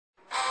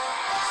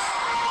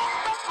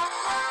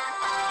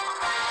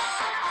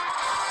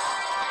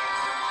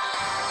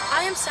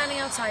I am standing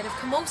outside of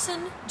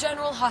Camosun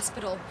General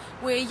Hospital,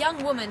 where a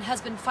young woman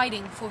has been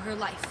fighting for her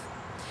life.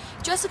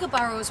 Jessica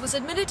Burrows was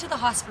admitted to the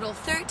hospital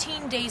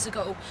 13 days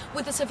ago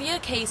with a severe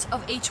case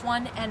of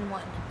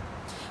H1N1.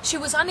 She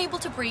was unable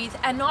to breathe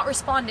and not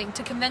responding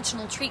to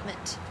conventional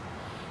treatment.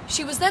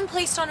 She was then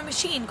placed on a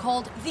machine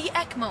called the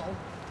Ecmo,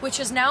 which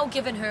has now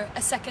given her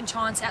a second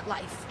chance at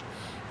life.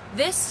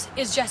 This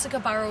is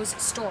Jessica Burrows'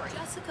 story.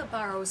 Jessica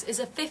Burrows is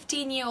a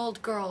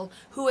 15-year-old girl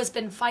who has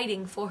been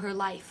fighting for her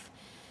life.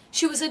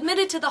 She was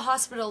admitted to the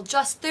hospital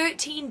just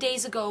 13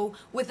 days ago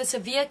with a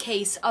severe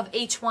case of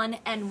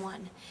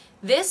H1N1.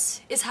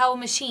 This is how a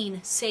machine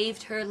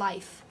saved her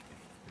life.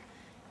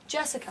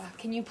 Jessica,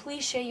 can you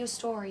please share your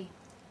story?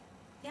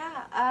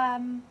 Yeah,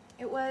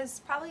 it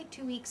was probably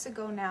 2 weeks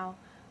ago now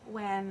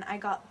when I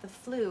got the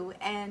flu,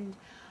 and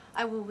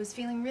I was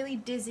feeling really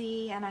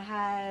dizzy and I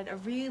had a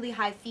really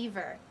high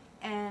fever,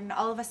 and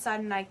all of a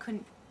sudden I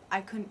couldn't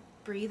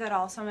breathe at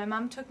all. So my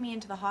mom took me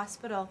into the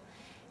hospital,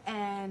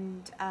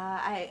 and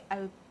I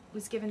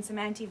was given some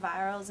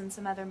antivirals and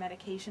some other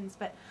medications,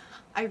 but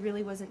I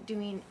really wasn't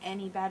doing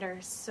any better.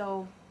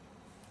 So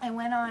I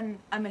went on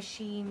a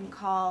machine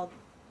called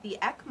the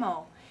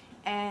Ecmo,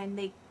 and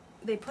they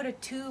put a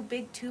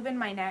big tube in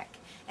my neck,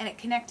 and it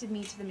connected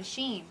me to the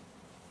machine,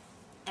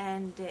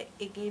 and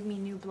it gave me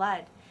new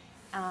blood.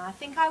 I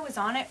think I was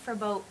on it for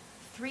about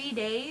 3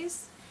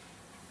 days,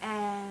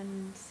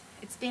 and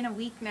it's been a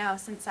week now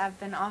since I've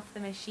been off the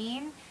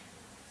machine,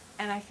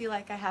 and I feel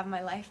like I have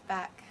my life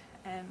back,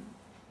 and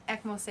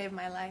Ecmo saved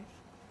my life.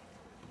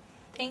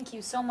 Thank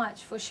you so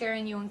much for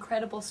sharing your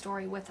incredible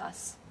story with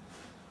us.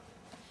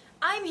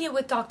 I'm here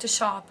with Dr.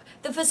 Sharp,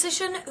 the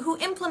physician who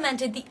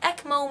implemented the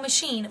Ecmo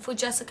machine for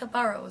Jessica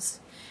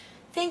Burrows.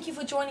 Thank you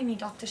for joining me,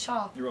 Dr.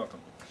 Sharp. You're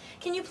welcome.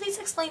 Can you please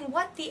explain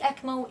what the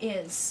Ecmo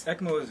is?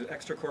 Ecmo is an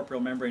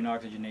extracorporeal membrane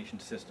oxygenation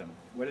system.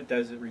 What it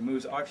does, it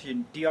removes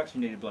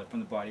deoxygenated blood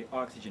from the body,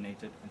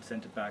 oxygenates it, and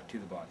sends it back to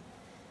the body.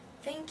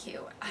 Thank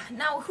you.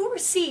 Now, who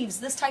receives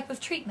this type of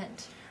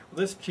treatment?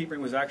 Well, this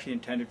treatment was actually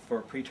intended for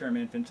preterm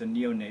infants and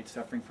neonates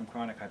suffering from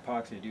chronic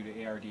hypoxia due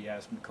to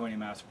ARDS,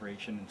 meconium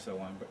aspiration, and so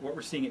on. But what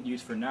we're seeing it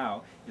used for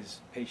now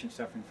is patients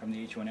suffering from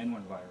the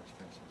H1N1 virus,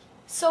 for instance.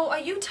 So are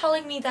you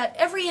telling me that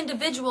every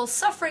individual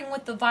suffering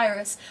with the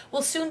virus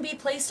will soon be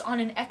placed on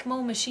an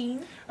Ecmo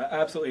machine?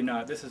 Absolutely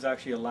not. This is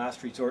actually a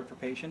last resort for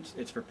patients.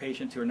 It's for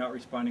patients who are not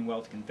responding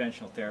well to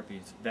conventional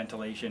therapies,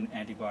 ventilation,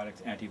 antibiotics,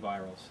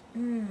 antivirals.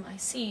 I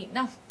see.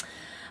 Now,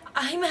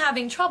 I'm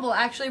having trouble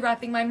actually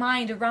wrapping my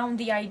mind around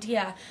the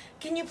idea.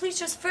 Can you please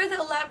just further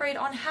elaborate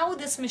on how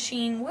this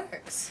machine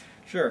works?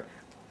 Sure.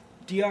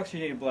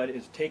 Deoxygenated blood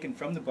is taken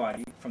from the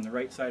body, from the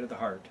right side of the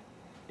heart.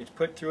 It's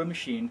put through a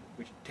machine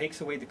which takes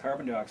away the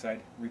carbon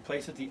dioxide,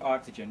 replaces the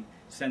oxygen,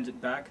 sends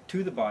it back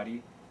to the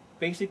body,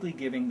 basically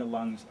giving the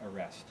lungs a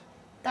rest.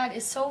 That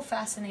is so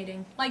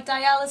fascinating. Like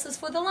dialysis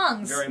for the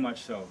lungs. Very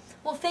much so.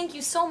 Well, thank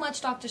you so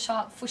much, Dr.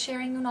 Sharp, for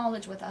sharing your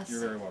knowledge with us. You're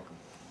very welcome.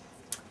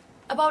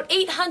 About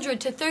 800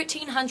 to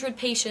 1,300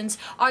 patients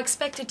are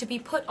expected to be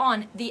put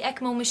on the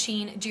Ecmo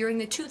machine during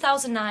the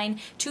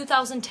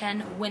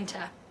 2009-2010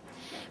 winter.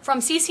 From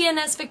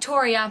CCNS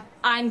Victoria,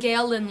 I'm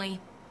Gail Lindley.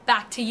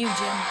 Back to you,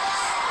 Jim.